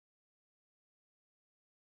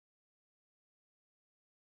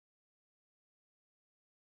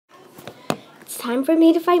It's time for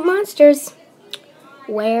me to fight monsters.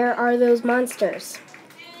 Where are those monsters?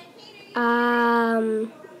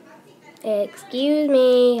 Excuse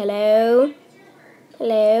me. Hello?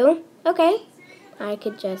 Hello? Okay. I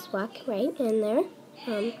could just walk right in there.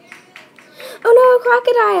 Oh no, a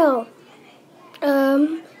crocodile!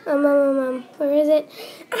 Where is it?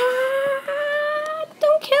 Ah!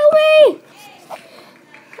 Don't kill me!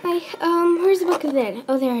 Where's the book of it?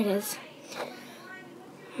 Oh, there it is.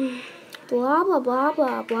 Blah, blah, blah,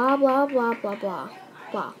 blah, blah, blah, blah, blah, blah,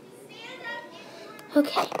 blah.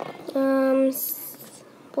 Okay.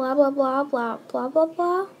 Blah, blah, blah, blah, blah, blah,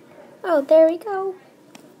 blah. Oh, there we go.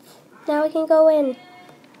 Now we can go in.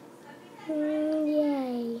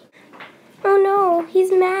 Yay. Oh no,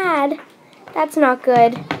 he's mad. That's not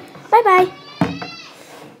good. Bye-bye.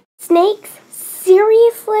 Snakes?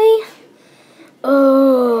 Seriously?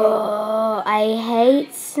 Oh, I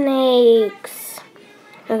hate snakes.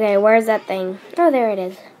 Okay, where's that thing? Oh, there it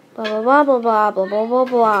is. Blah, blah, blah, blah, blah, blah, blah,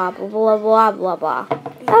 blah, blah, blah, blah, blah, blah.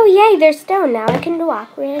 Oh, yay, there's stone. Now I can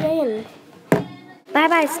walk right in.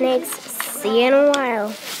 Bye-bye, snakes. See you in a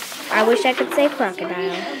while. I wish I could say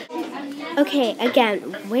crocodile. Okay, again,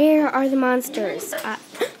 where are the monsters?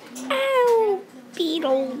 Ow,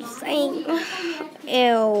 beetles.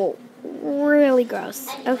 Ew, really gross.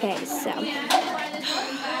 Okay, so.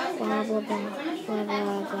 Blah, blah, blah, blah,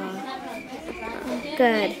 blah, blah.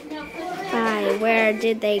 Good. Bye. Where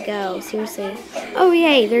did they go? Seriously. Oh,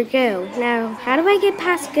 yay, they're go. Now, how do I get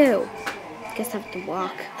past go? Guess I have to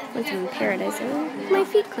walk. Once I'm in paradise, I want my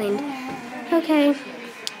feet cleaned. Okay.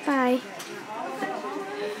 Bye.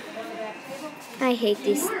 I hate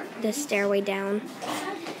the stairway down.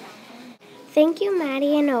 Thank you,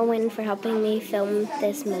 Maddie and Owen, for helping me film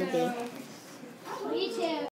this movie.